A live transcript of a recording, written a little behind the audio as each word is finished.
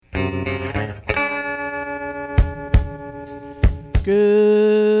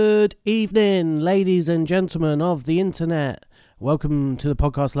Good evening, ladies and gentlemen of the internet. Welcome to the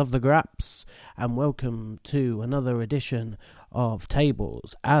podcast Love the Graps, and welcome to another edition of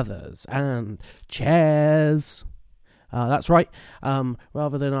Tables, Others, and Chairs. That's right.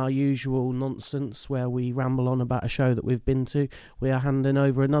 Rather than our usual nonsense where we ramble on about a show that we've been to, we are handing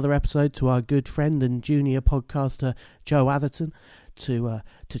over another episode to our good friend and junior podcaster Joe Atherton to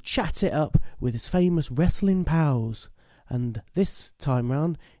chat it up with his famous wrestling pals. And this time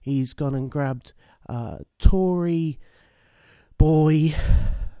round, he's gone and grabbed Tory Boy,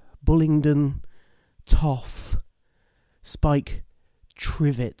 Bullingdon, Toff, Spike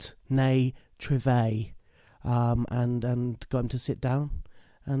Trivet, nay Trivet, and got him to sit down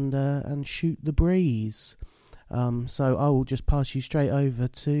and shoot the breeze. So I will just pass you straight over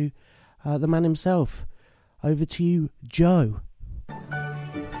to the man himself. Over to you, Joe.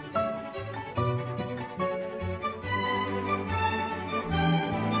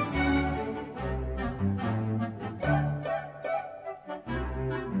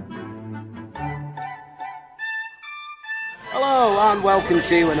 Hello and welcome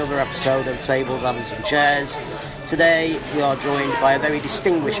to another episode of Tables, Others and Chairs. Today we are joined by a very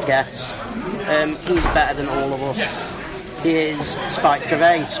distinguished guest. He's better than all of us. He is Spike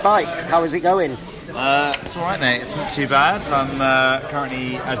Trivet. Spike, how is it going? It's alright, mate. It's not too bad. I'm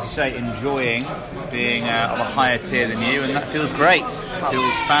currently, as you say, enjoying being of a higher tier than you, and that feels great. It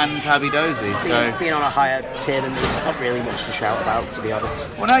feels fan-tabby-dozy. So Being on a higher tier than me is not really much to shout about, to be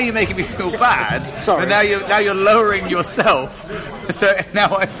honest. well, now you're making me feel bad. Sorry. But now you're lowering yourself. So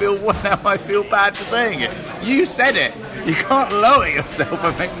now I feel bad for saying it. You said it. You can't lower yourself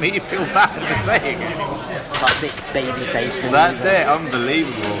and make me feel bad for saying it. Classic babyface maneuver. That's it.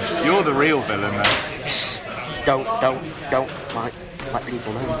 Unbelievable. You're the real villain, man. Don't let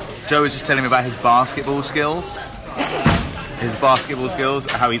people know. Joe was just telling me about his basketball skills.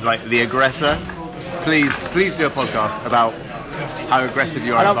 How he's like the aggressor. Please do a podcast about how aggressive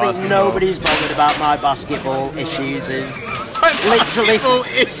you are. I don't in think basketball. nobody's bothered about my basketball issues of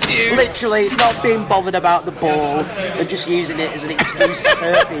literally not being bothered about the ball and just using it as an excuse to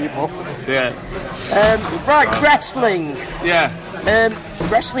hurt people. Yeah. Right, wrestling. Yeah.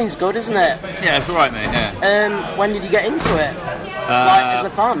 Wrestling's good, isn't it? Yeah, it's alright, mate. Yeah. When did you get into it? Like as a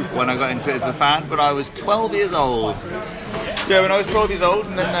fan? When I got into it as a fan, but I was 12 years old. Yeah, when I was 12 years old,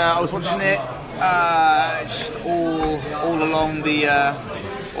 and then I was watching it just all along the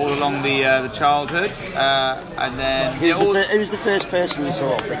childhood, and then Who's the first person you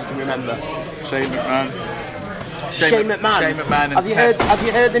saw that you can remember? Shane McMahon. Shane McMahon. Shane McMahon. And Have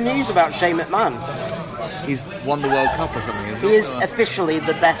you heard the news about Shane McMahon? He's won the World Cup or something, isn't he? He is officially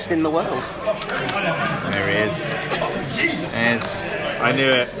the best in the world. There he is. Yes, I knew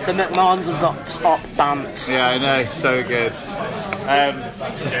it. The McMahons have got top dance. Yeah, I know. So good.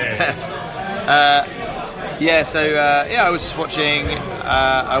 It's the best. I was just watching.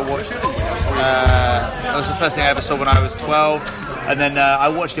 That was the first thing I ever saw when I was 12. And then I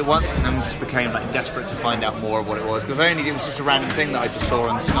watched it once and then just became like desperate to find out more of what it was, because it was just a random thing that I just saw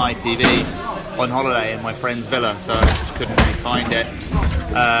on Sky TV on holiday in my friend's villa, so I just couldn't really find it.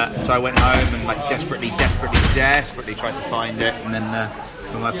 So I went home and like desperately tried to find it, and then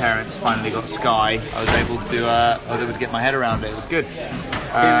when my parents finally got Sky, I was able to get my head around it. It was good.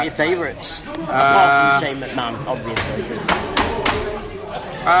 Who are your favourites? Apart from Shane McMahon, obviously.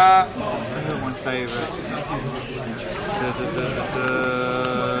 Who are my favourites?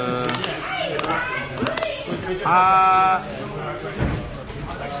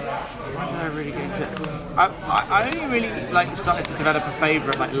 When did I really get into it? I only really started to develop a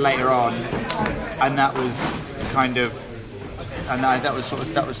favourite later on, and that was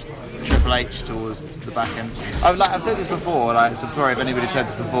that was Triple H towards the back end. I've said this before, so sorry if anybody's said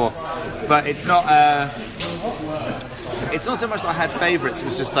this before, but it's not so much that I had favourites. It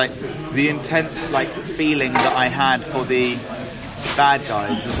was just the intense feeling that I had for the bad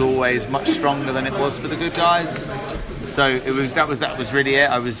guys was always much stronger than it was for the good guys. So that was really it.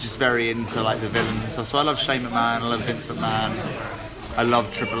 I was just very into the villains and stuff. So I love Shane McMahon, I love Vince McMahon, I love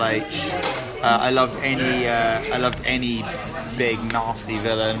Triple H. I loved any big nasty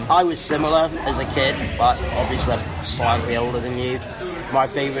villain. I was similar as a kid, but obviously I'm slightly older than you. My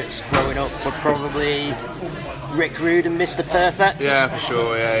favourites growing up were probably Rick Rude and Mr. Perfect. Yeah, for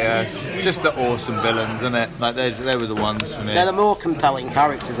sure. Yeah. Just the awesome villains, isn't it? They were the ones for me. They're the more compelling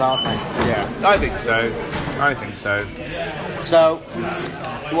characters, aren't they? Yeah, I think so. So,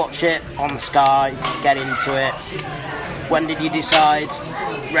 watch it on Sky, get into it. When did you decide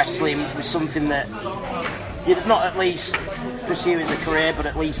wrestling was something that you'd not at least pursue as a career, but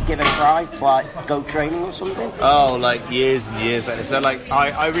at least give it a try to like go training or something? Oh, like years and years later. So like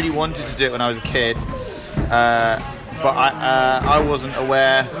I really wanted to do it when I was a kid, but I wasn't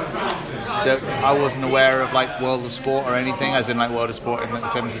aware of like World of Sport or anything, as in like World of Sport in like the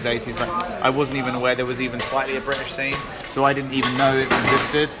 70s, 80s. Like I wasn't even aware there was even slightly a British scene, so I didn't even know it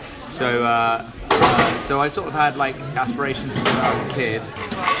existed. So I sort of had like aspirations since I was a kid,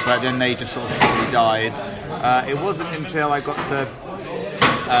 but then they just sort of totally died. It wasn't until I got to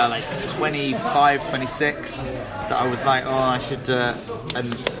like 25, 26 that I was like, oh, I should,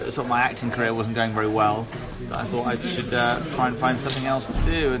 and sort of my acting career wasn't going very well, that I thought I should try and find something else to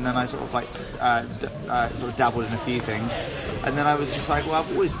do. And then I sort of like sort of dabbled in a few things, and then I was just like, well,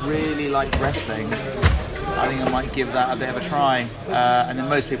 I've always really liked wrestling. I think I might give that a bit of a try. And then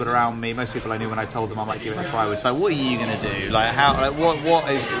most people around me, most people I knew when I told them I might give it a try, would say, what are you going to do? Like, how? Like, what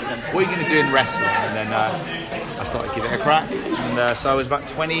are you going to do in wrestling? And then I started giving it a crack. And so I was about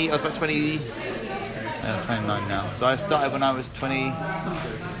 20. I was about 29 now. So I started when I was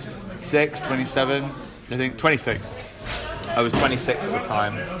 26, 27. I think 26. I was 26 at the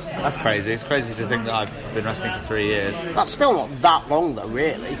time. That's crazy. It's crazy to think that I've been wrestling for 3 years. That's still not that long, though,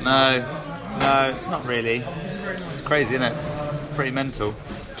 really. No, it's not really. It's crazy, isn't it? Pretty mental.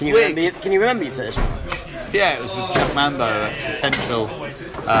 Can you remember your first match? Yeah, it was with Jack Mambo at Potential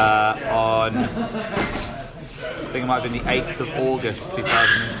on, I think it might have been the 8th of August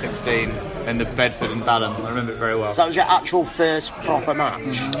 2016 in the Bedford and Balham. I remember it very well. So that was your actual first proper match?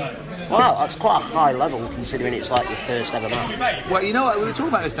 Mm-hmm. Wow, that's quite a high level considering it's like your first ever match. Well, you know what, we were talking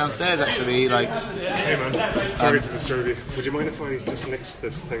about this downstairs actually, like... Hey man, sorry to disturb you. Would you mind if I just nicked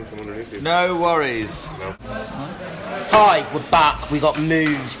this thing from underneath you? No worries. No. Hi, we're back. We got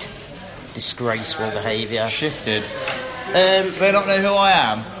moved. Disgraceful behaviour. Shifted. Do they not know who I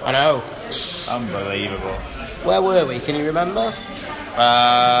am? I know. Unbelievable. Where were we? Can you remember?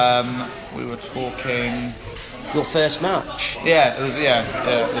 We were talking... Your first match? Yeah, it was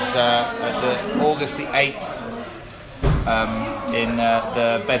August the 8th in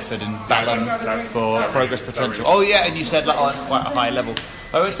the Bedford and Balham for Progress Potential. Oh yeah, and you said like, oh, that's quite a high level.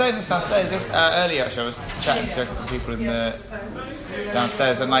 I was saying this downstairs just earlier. Actually, I was chatting to a couple of people in the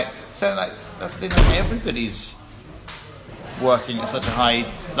downstairs, and like saying like that's the thing. Like, everybody's working at such a high.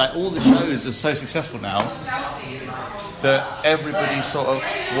 Like all the shows are so successful now that everybody's sort of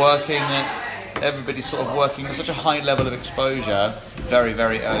working at such a high level of exposure very,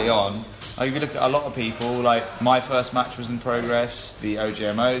 very early on. Like if you look at a lot of people, like my first match was in Progress, the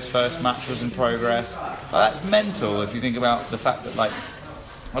OGMO's first match was in Progress. That's mental if you think about the fact that like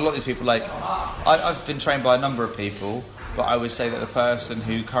a lot of these people, like I've been trained by a number of people, but I would say that the person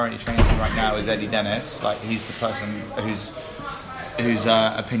who currently trains me right now is Eddie Dennis. Like he's the person whose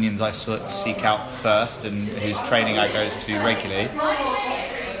opinions I seek out first and whose training I go to regularly.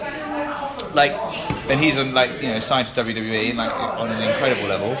 Like, and he's on like signed to WWE and like on an incredible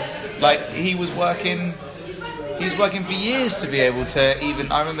level. Like he was working for years to be able to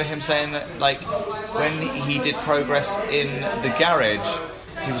even. I remember him saying that like when he did Progress in the garage,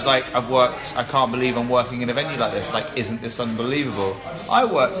 he was like, I can't believe I'm working in a venue like this. Like, isn't this unbelievable? I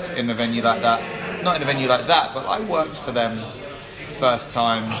worked in a venue like that, not in a venue like that, but I worked for them first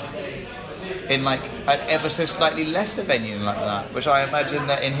time in like an ever so slightly lesser venue like that, which I imagine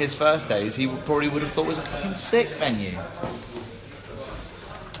that in his first days he probably would have thought was a fucking sick venue.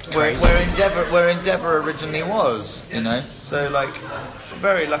 Where Endeavour originally was, So like,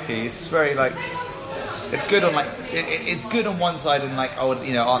 very lucky. It's very like, it's good on like, it's good on one side and like, aren't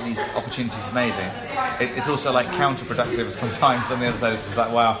these opportunities amazing? It's also like counterproductive sometimes on the other side. It's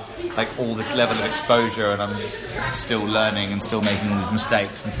like, wow, like all this level of exposure and I'm still learning and still making all these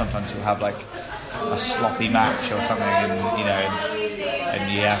mistakes, and sometimes you'll have like a sloppy match or something, and and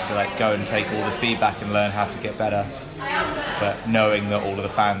you have to like go and take all the feedback and learn how to get better. But knowing that all of the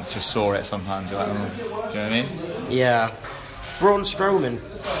fans just saw it, sometimes you're like, oh, do you know what I mean? Yeah. Braun Strowman.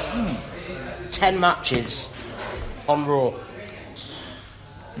 10 matches on Raw.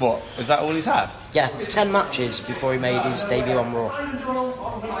 What? Is that all he's had? Yeah, 10 matches before he made his debut on Raw.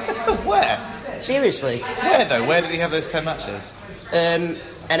 Where? Seriously. Where though? Where did he have those 10 matches?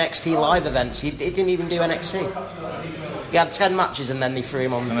 NXT live events. He didn't even do NXT. He had 10 matches and then they threw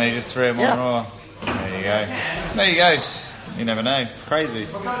him on. And they just threw him on Raw. There you go. There you go. You never know. It's crazy.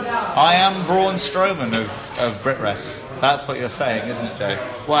 I am Braun Strowman of BritWres. That's what you're saying, isn't it, Joe?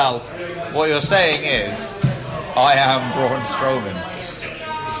 Well, what you're saying is, I am Braun Strowman.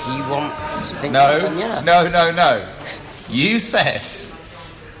 If you want to think then yeah. No. You said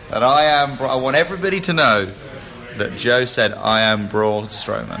that I want everybody to know that Joe said I am Braun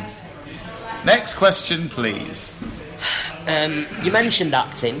Strowman. Next question, please. You mentioned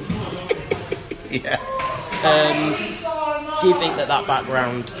acting. Yeah. Do you think that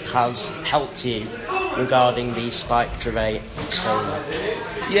background has helped you regarding the Spike Trevay persona?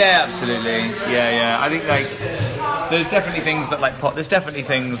 Yeah, absolutely. Yeah. I think there's definitely things that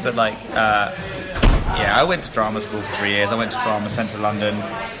I went to drama school for 3 years. I went to Drama Centre London,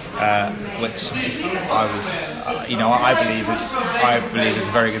 which I was, I believe is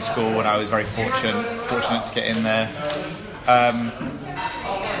a very good school, and I was very fortunate to get in there.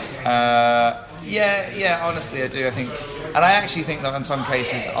 Honestly, I do. I think, and I actually think that in some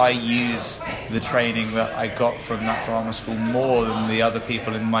cases I use the training that I got from that drama school more than the other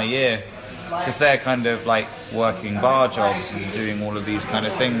people in my year, because they're kind of like working bar jobs and doing all of these kind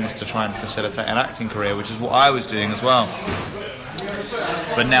of things to try and facilitate an acting career, which is what I was doing as well.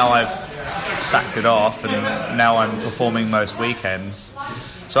 But now I've sacked it off, and now I'm performing most weekends.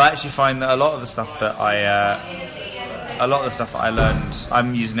 So I actually find that a lot of the stuff that I learned,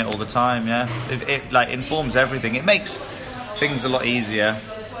 I'm using it all the time. Yeah, it informs everything. It makes things a lot easier,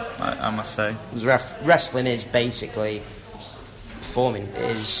 I must say. Wrestling is basically performing.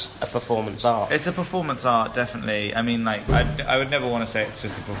 It is a performance art. It's a performance art, definitely. I mean, I would never want to say it's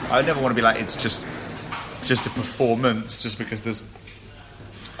just I would never want to be like it's just a performance, just because there's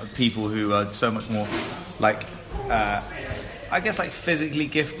people who are so much more physically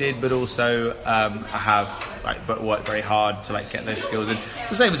gifted, but also but work very hard to get those skills in. It's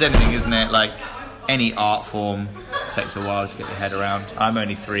the same as anything, isn't it? Like any art form takes a while to get your head around. I'm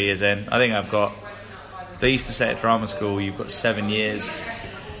only 3 years in. I think they used to say at drama school, you've got 7 years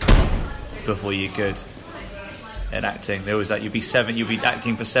before you're good in acting. There was you'll be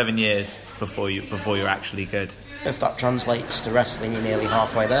acting for 7 years before you're actually good. If that translates to wrestling, you're nearly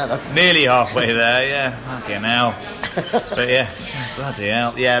halfway there, though. Nearly halfway there, yeah. Fucking hell. But yeah, bloody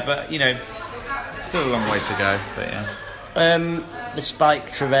hell. Yeah, but, still a long way to go, but yeah. The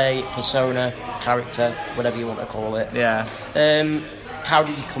Spike Trevay persona, character, whatever you want to call it. Yeah. How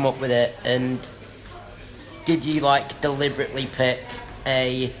did you come up with it, and did you, deliberately pick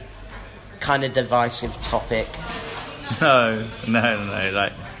a kind of divisive topic? No.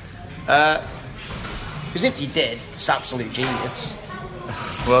 Because if you did, it's absolute genius.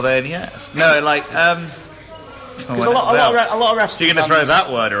 Well then, yes. No, because a lot of wrestling. You're going to throw that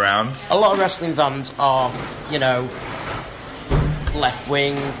word around. A lot of wrestling fans are, left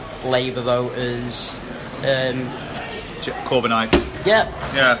wing, Labour voters, Corbynites. Yeah.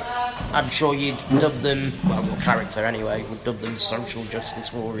 Yeah. I'm sure you'd dub them. Well, your character anyway would dub them social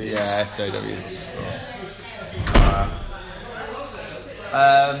justice warriors. Yeah, SJWs.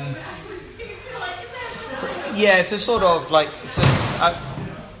 Yeah. So sort of I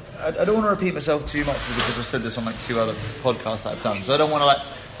don't want to repeat myself too much because I've said this on 2 other podcasts that I've done. So I don't want to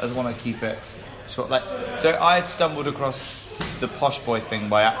I just want to keep it short. So I had stumbled across the posh boy thing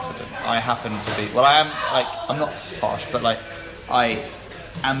by accident. I happen to be I'm not posh, but I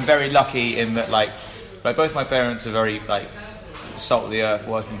am very lucky in that both my parents are very salt of the earth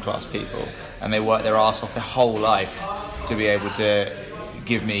working class people, and they work their arse off their whole life to be able to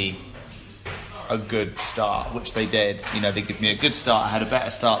give me a good start, which they did. They gave me a good start. I had a better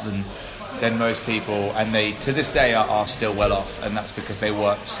start than most people, and they to this day are still well off, and that's because they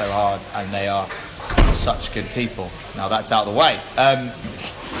worked so hard and they are such good people. Now that's out of the way.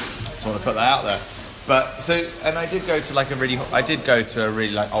 Just want to put that out there. But I did go to a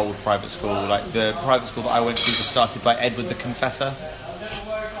really old private school. The private school that I went to was started by Edward the Confessor.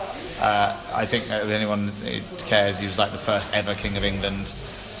 I think if anyone who cares, he was the first ever King of England.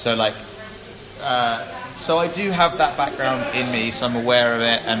 So I do have that background in me, so I'm aware of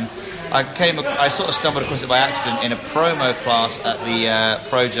it. And I sort of stumbled across it by accident in a promo class at the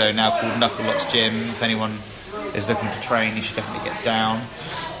Projo, now called Knuckle Locks Gym. If anyone is looking to train, you should definitely get down.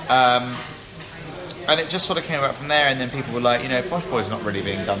 And it just sort of came about from there, and then people were Posh Boy's not really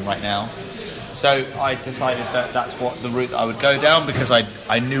being done right now. So I decided that that's the route that I would go down, because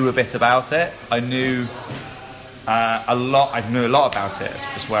I knew a bit about it. I knew a lot about it.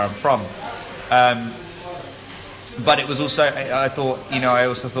 It's where I'm from. But it was also, I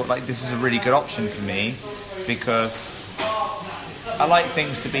also thought this is a really good option for me, because I like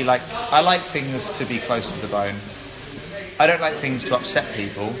things to be close to the bone. I don't like things to upset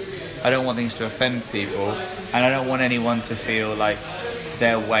people. I don't want things to offend people, and I don't want anyone to feel like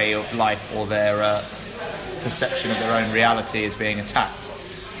their way of life or their perception of their own reality is being attacked.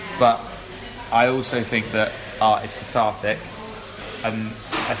 But I also think that art is cathartic, and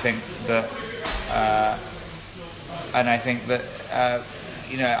I think that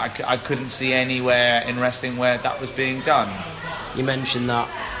I couldn't see anywhere in wrestling where that was being done. You mentioned that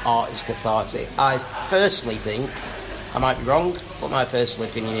art is cathartic. I personally think I might be wrong, but my personal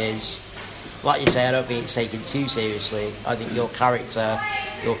opinion is, like you say, I don't think it's taken too seriously. I think your character,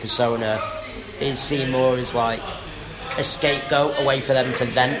 your persona, is seen more as like a scapegoat, a way for them to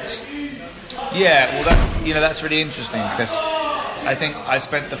vent. Yeah, well, that's really interesting, because I think I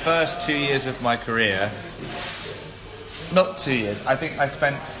spent the first 2 years of my career, not 2 years, I think I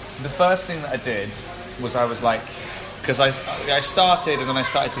spent, the first thing that I did was I was like, because I started, and then I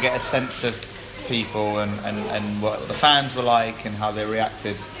started to get a sense of people and what the fans were like and how they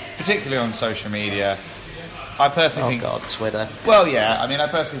reacted, particularly on social media. I personally think... Twitter. Well, yeah, I mean, I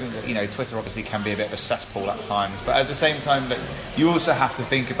personally think that, Twitter obviously can be a bit of a cesspool at times, but at the same time, like, you also have to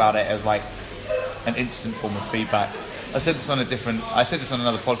think about it as, like, an instant form of feedback. I said this on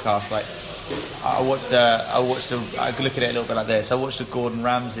another podcast, like, I could look at it a little bit like this. I watched a Gordon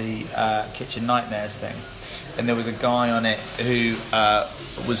Ramsay Kitchen Nightmares thing, and there was a guy on it who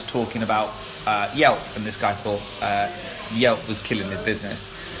was talking about Yelp, and this guy thought Yelp was killing his business.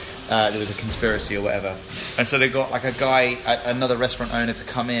 There was a conspiracy or whatever, and so they got like another restaurant owner to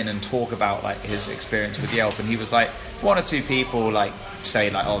come in and talk about like his experience with Yelp, and he was like, if one or two people like say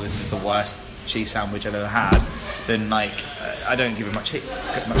like, oh, this is the worst cheese sandwich I've ever had, then like I don't give it much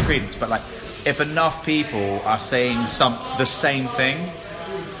credence, but like if enough people are saying the same thing,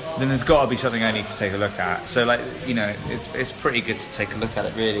 then there's got to be something I need to take a look at. So like, it's pretty good to take a look at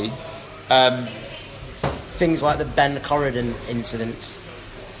it, really. Things like the Ben Corridon incident.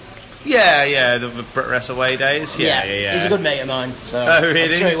 Yeah, the Brit Wrestle away days. Yeah. He's a good mate of mine, so oh,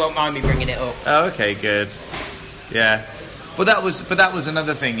 really? I'm sure he won't mind me bringing it up. Oh, okay, good. Yeah, but that was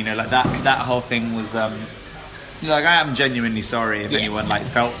another thing, like that whole thing was, like I am genuinely sorry if anyone like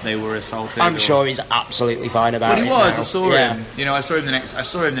felt they were assaulted. I'm sure he's absolutely fine about it. But he was. Now. I saw him. I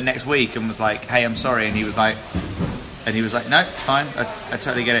saw him the next week and was like, "Hey, I'm sorry," and he was like, "No, it's fine. I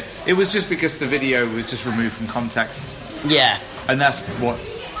totally get it." It was just because the video was just removed from context. Yeah, and that's what.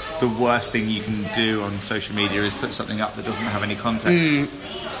 The worst thing you can do on social media is put something up that doesn't have any context.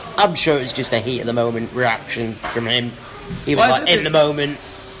 I'm sure it was just a heat of the moment reaction from him. He was in the moment.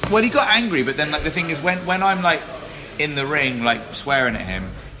 Well, he got angry, but then like the thing is, when I'm like in the ring, like swearing at him,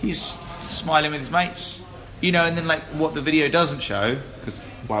 he's smiling with his mates, and then like what the video doesn't show, because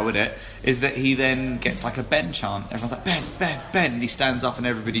why would it, is that he then gets like a Ben chant. Everyone's like, Ben, Ben, Ben, and he stands up and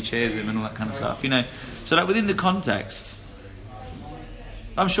everybody cheers him and all that kind of stuff, So like within the context,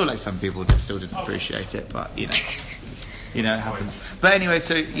 I'm sure like some people still didn't appreciate it, but it happens. But anyway,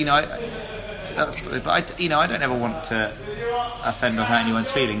 so I don't ever want to offend or hurt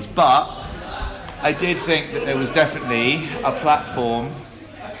anyone's feelings, but I did think that there was definitely a platform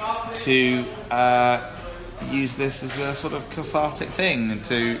to use this as a sort of cathartic thing, and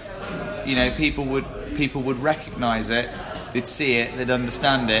to people would recognise it, they'd see it, they'd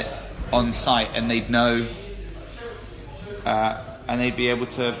understand it on site, and they'd know. And they'd be able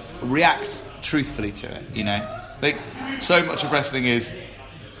to react truthfully to it, Like, so much of wrestling is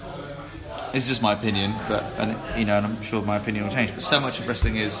just my opinion, and I'm sure my opinion will change, but so much of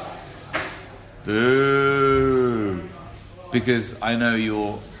wrestling is boo, because I know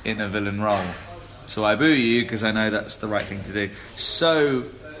you're in a villain role, so I boo you because I know that's the right thing to do. So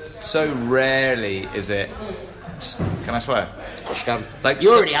rarely is it. Can I swear? Like,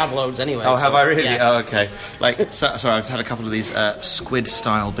 you already have loads anyway. Oh, have I really? Yeah. Oh, okay. Like, sorry, I've had a couple of these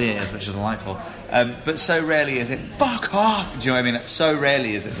squid-style beers, which are delightful. But so rarely is it, fuck off! Do you know what I mean? It's so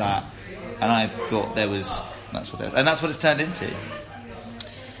rarely is it that. And I thought that's what it is. And that's what it's turned into.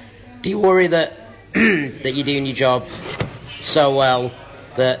 Do you worry that that you're doing your job so well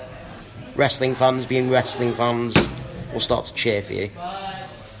that wrestling fans, being wrestling fans, will start to cheer for you?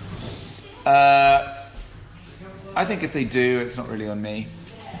 I think if they do, it's not really on me.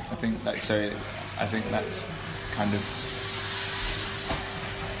 I think that's kind of.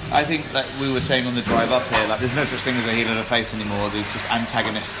 I think that we were saying on the drive up here, like there's no such thing as a heel and a face anymore. There's just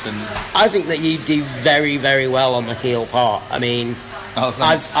antagonists, and I think that you do very, very well on the heel part. I mean,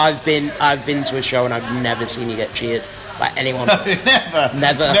 I've been to a show and I've never seen you get cheered by anyone. Never,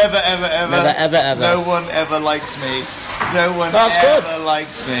 ever. No one ever likes me. No one ever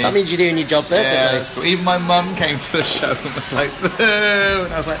likes me. That means you're doing your job perfectly. Yeah, that's cool. Even my mum came to the show and was like, boo!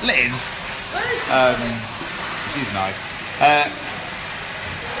 And I was like, Liz! She's nice.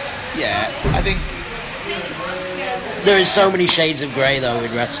 Yeah, I think... There is so many shades of grey, though,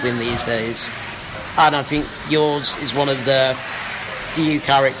 in wrestling these days. And I think yours is one of the few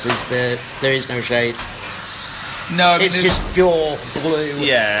characters that there is no shade. No, I mean, it's just pure blue.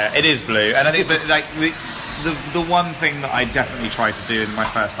 Yeah, it is blue. And I think that, like... The one thing that I definitely tried to do in my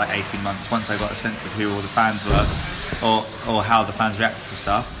first 18 months, once I got a sense of who all the fans were, or how the fans reacted to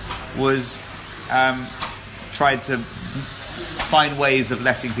stuff, was tried to find ways of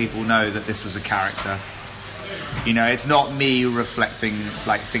letting people know that this was a character. You know, it's not me reflecting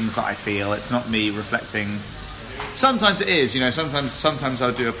like things that I feel. It's not me reflecting. Sometimes it is, you know. Sometimes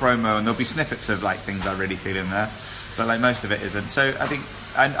I'll do a promo and there'll be snippets of like things I really feel in there, but like most of it isn't. So I think,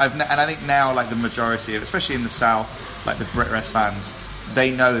 and I think now like the majority of, especially in the South, like the BritWres fans,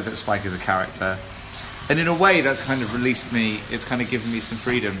 they know that Spike is a character, and in a way that's kind of released me. It's kind of given me some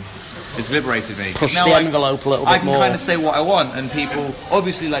freedom. It's liberated me. Push now the envelope a little bit more. I can kind of say what I want, and people,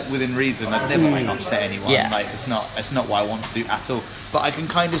 obviously, like within reason, I'd never like upset anyone. Yeah. Like it's not what I want to do at all. But I can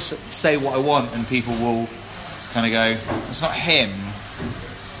kind of say what I want, and people will kind of go, "It's not him,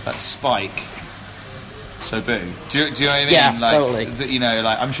 that's Spike." So boo. Do you know what I mean? Yeah, like, totally. You know,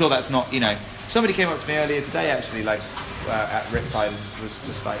 like I'm sure that's not. You know, somebody came up to me earlier today, actually, like at Riptide, and was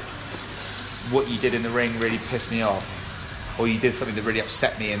just like, "What you did in the ring really pissed me off." Or you did something that really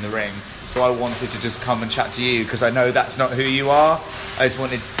upset me in the ring, so I wanted to just come and chat to you because I know that's not who you are. I just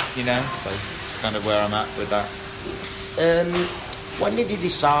wanted, you know, so it's kind of where I'm at with that. When did you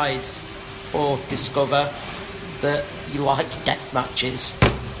decide or discover that you like death matches,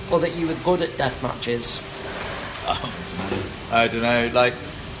 or that you were good at death matches? I don't know. Like,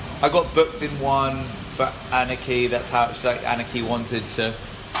 I got booked in one for Anarchy. That's how it's like. Anarchy wanted to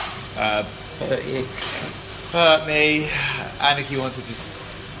hurt me. Anarchy wanted to.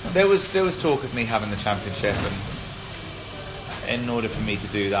 There was talk of me having the championship, and in order for me to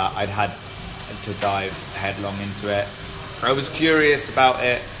do that, I'd had to dive headlong into it. I was curious about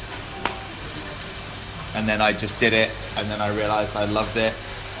it, and then I just did it, and then I realised I loved it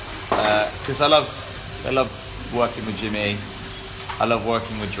because I love working with Jimmy. I love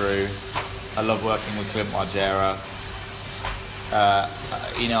working with Drew. I love working with Clint Margera.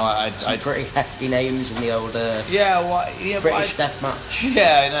 You know, Some pretty hefty names in the old British death match.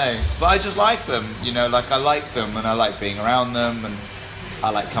 Yeah, I know, but I just like them. You know, like I like them, and I like being around them, and I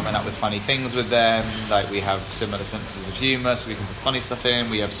like coming up with funny things with them. Like we have similar senses of humour, so we can put funny stuff in.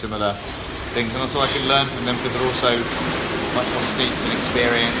 We have similar things, and also I can learn from them because they're also much more steeped in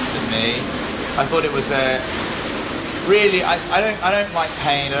experience than me. I thought it was really. I don't like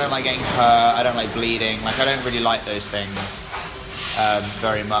pain. I don't like getting hurt. I don't like bleeding. Like I don't really like those things.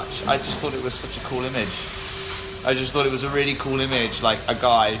 Very much. I just thought it was such a cool image. I just thought it was a really cool image, like a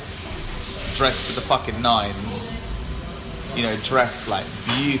guy dressed to the fucking nines, you know, dressed like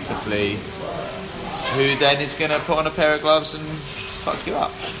beautifully, who then is going to put on a pair of gloves and fuck you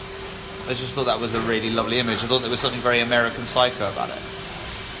up. I just thought that was a really lovely image. I thought there was something very American Psycho about it,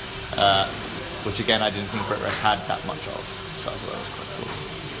 which again I didn't think BritWres had that much of, so I thought that was quite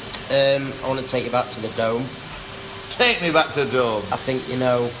cool. I want to take you back to the Dome. Take me back to the Dome. I think you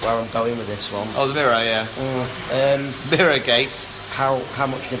know where I'm going with this one. Oh, the Mirror, yeah. Mirror Gate. How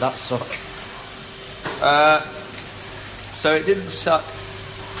much did that suck? So it didn't suck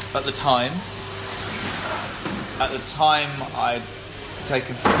at the time. At the time, I'd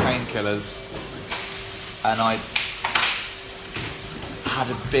taken some painkillers, and I had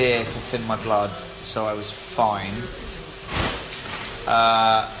a beer to thin my blood, so I was fine.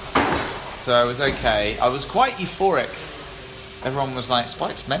 So I was okay. I was quite euphoric. Everyone was like,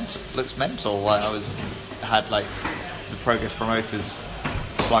 "Spike's looks mental." Like I had like the Progress promoters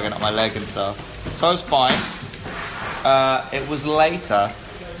plugging up my leg and stuff. So I was fine. It was later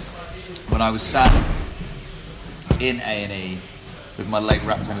when I was sat in A&E with my leg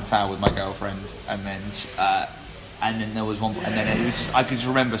wrapped in a towel with my girlfriend, and then there was one, and then it was just, I could just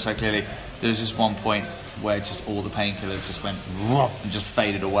remember so clearly. There was just one point where just all the painkillers just went and just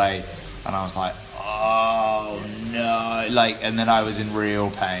faded away. And I was like, oh no, like, and then I was in real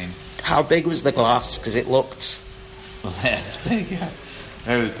pain. How big was the glass? Because it looked... Well, yeah, it's big, yeah.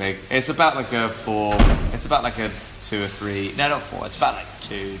 It was big. It's about like a 4, it's about like a 2 or 3, no, not 4, it's about like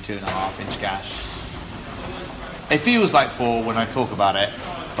 2.5 inch gash. It feels like 4 when I talk about it,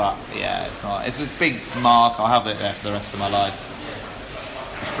 but yeah, it's not. It's a big mark. I'll have it there for the rest of my life.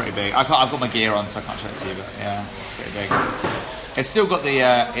 It's pretty big. I've got my gear on, so I can't show it to you, but yeah, it's pretty big. It's still got the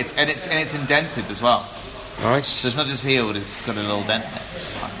it's indented as well. Nice. So it's not just healed; it's got a little dent in it.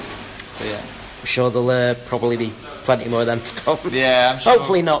 But yeah, I'm sure there'll probably be plenty more of them to come. Yeah, I'm sure.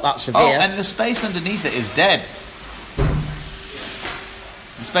 Hopefully not that severe. Oh, and the space underneath it is dead.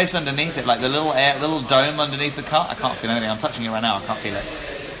 The space underneath it, like the little dome underneath the cut. I can't feel anything. I'm touching it right now. I can't feel it.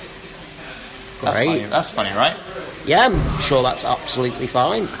 That's Great. funny. That's funny, right? Yeah, I'm sure that's absolutely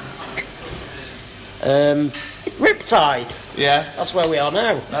fine. Riptide. Yeah. That's where we are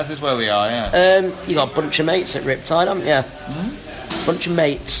now. That is where we are, yeah. You got a bunch of mates at Riptide, haven't you? Mm-hmm. Bunch of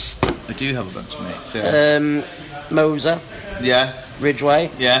mates. I do have a bunch of mates, yeah. Moser. Yeah. Ridgeway.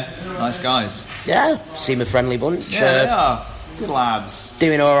 Yeah. Nice guys. Yeah, seem a friendly bunch. Yeah, they are. Good lads.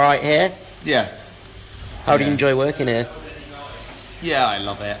 Doing all right here. Yeah. How do you enjoy working here? Yeah, I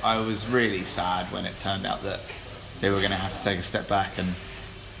love it. I was really sad when it turned out that they were going to have to take a step back and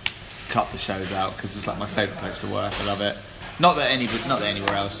cut the shows out, because it's like my favourite place to work. I love it. Not that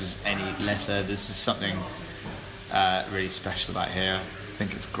anywhere else is any lesser. This is something really special about here. I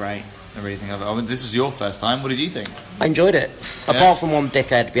think it's great. I really think of it. I mean, this was your first time. What did you think? I enjoyed it. Yeah. Apart from one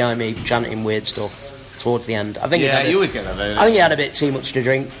dickhead behind me chanting weird stuff towards the end. I think you always get that though. I think he had a bit too much to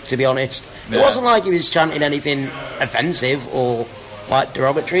drink, to be honest. Yeah. It wasn't like he was chanting anything offensive or like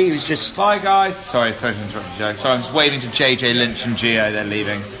derogatory. He was just... Bye guys. Sorry, totally interrupted Joe. Sorry, I'm just waving to JJ Lynch and Gio. They're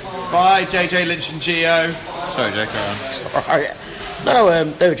leaving. Bye, JJ Lynch and Gio. Sorry, Joe. Carry on. It's alright. No,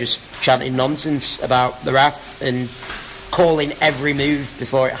 they were just chanting nonsense about the Wrath and calling every move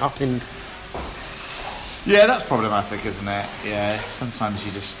before it happened. Yeah, that's problematic, isn't it? Yeah, sometimes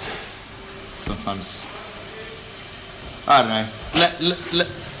I don't know.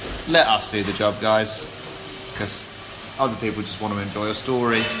 Let us do the job, guys, because other people just want to enjoy a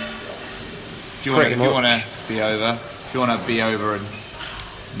story. If you want to be over, and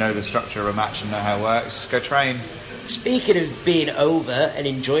know the structure of a match and know how it works, go train. Speaking of being over and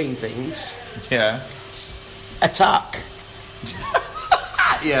enjoying things, Yeah. Attack.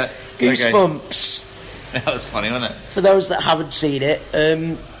 Yeah. Goosebumps. Okay. That was funny, wasn't it? For those that haven't seen it,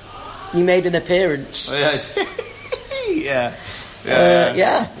 you made an appearance. Oh, yeah.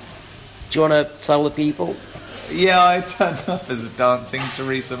 Yeah. Do you want to tell the people? Yeah, I turned up as a dancing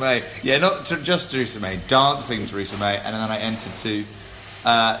Theresa May. Yeah, not just Theresa May, dancing Theresa May, and then I entered to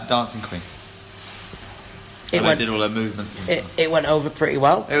Dancing Queen. I did all her movements and stuff. It went over pretty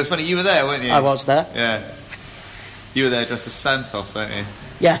well. It was funny, you were there, weren't you? I was there. Yeah. You were there dressed as Santos, weren't you?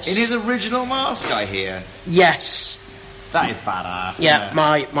 Yes. In his original mask, I hear. Yes. That is badass. Yeah, isn't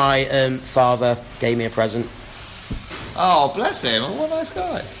it? my father gave me a present. Oh, bless him. What a nice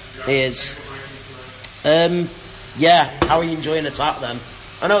guy. He is. Yeah, how are you enjoying Attack then?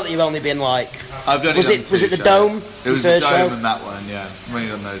 I know that you've only been like... I've only was done it two the shows. Dome? It was the first Dome show? and that one, yeah. I've only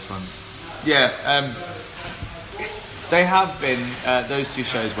done those ones. Yeah, they have been... those two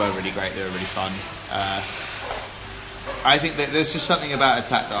shows were really great. They were really fun. I think that there's just something about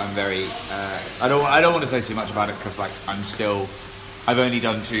Attack that I'm very... I don't want to say too much about it, because like I've only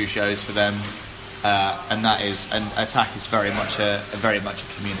done two shows for them, and Attack is very much a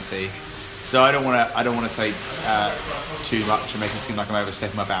community. So I don't want to say too much and make it seem like I'm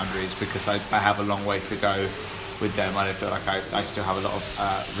overstepping my boundaries, because I have a long way to go with them. I feel like I still have a lot of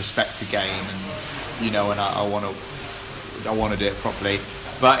respect to gain, and I want to do it properly.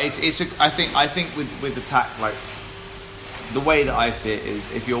 But I think with Attack, like, the way that I see it is,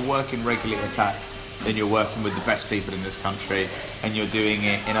 if you're working regularly at Attack, then you're working with the best people in this country, and you're doing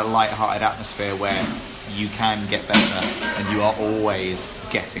it in a light-hearted atmosphere where you can get better, and you are always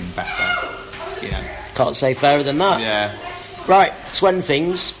getting better. Can't say fairer than that. Yeah. Right, Swen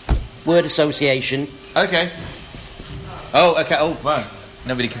Things, word association. Okay. Oh, okay. Oh, wow.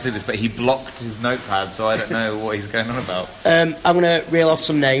 Nobody can see this, but he blocked his notepad, so I don't know what he's going on about. I'm going to reel off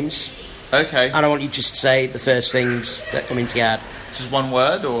some names. Okay. And I want you just to say the first things that come into your head. Just one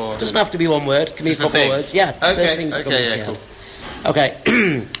word, or...? Doesn't have to be one word. Can be a Just a couple of thing? words. Yeah, Okay, first things that come okay, into yeah, your cool. head.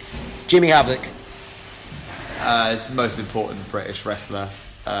 Okay. Jimmy Havoc. Is the most important British wrestler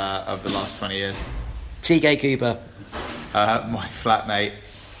of the last 20 years. TK Cooper. My flatmate.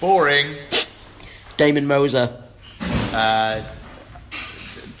 Boring. Damon Moser.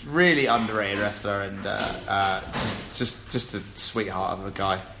 Really underrated wrestler, and just a sweetheart of a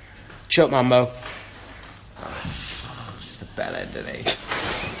guy. Chuck Mambo. Just a bellend, isn't he?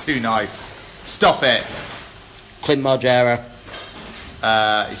 It's too nice. Stop it. Clint Margera.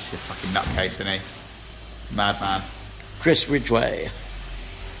 He's a fucking nutcase, isn't he? Madman. Chris Ridgway.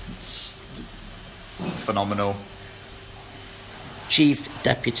 Phenomenal. Chief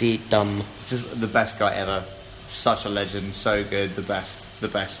Deputy Dunn. Just the best guy ever. Such a legend, so good, the best,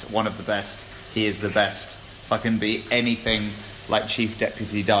 one of the best. He is the best. If I can be anything like Chief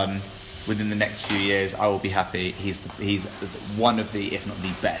Deputy Dunn within the next few years, I will be happy. He's one of the, if not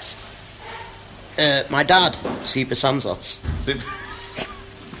the best. My dad, Super Santos. He's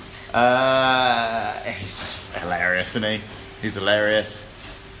hilarious, isn't he? He's hilarious.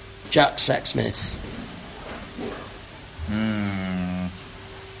 Jack Sexsmith.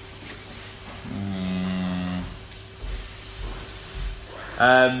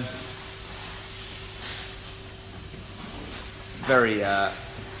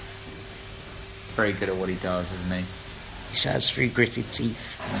 Very good at what he does, isn't he? He says through gritted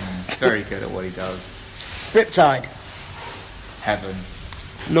teeth. Very good at what he does. Riptide. Heaven.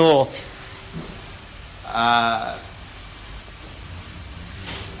 North.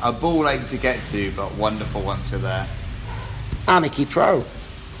 A ball ache to get to, but wonderful once you're there. Anarchy Pro.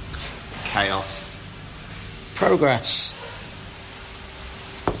 Chaos. Progress.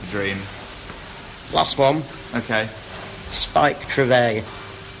 Dream. Last one. Okay. Spike Trevay.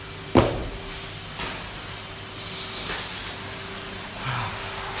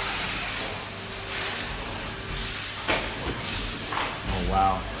 Oh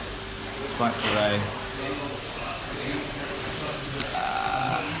wow. Spike Trevay.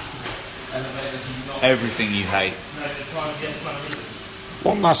 Everything you hate.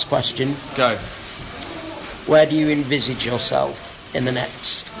 One last question. Go. Where do you envisage yourself in the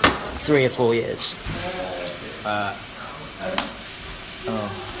next 3 or 4 years?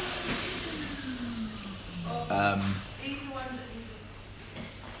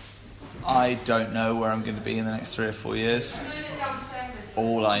 I don't know where I'm going to be in the next 3 or 4 years.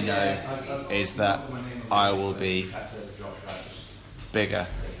 All I know is that I will be bigger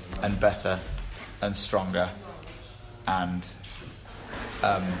and better and stronger, and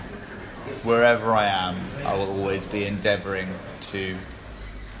wherever I am, I will always be endeavouring to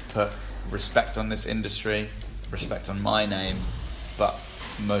put respect on this industry, respect on my name, but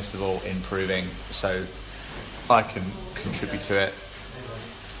most of all improving so I can contribute to it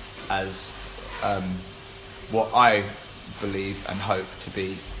as what I believe and hope to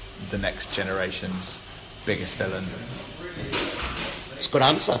be the next generation's biggest villain. It's a good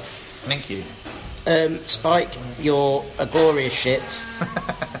answer. Thank you. Spike, you're a glorious shit.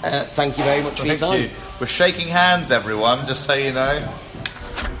 Thank you very much for your time. Thank you. We're shaking hands, everyone, just so you know.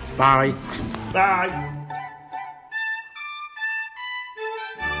 Bye. Bye.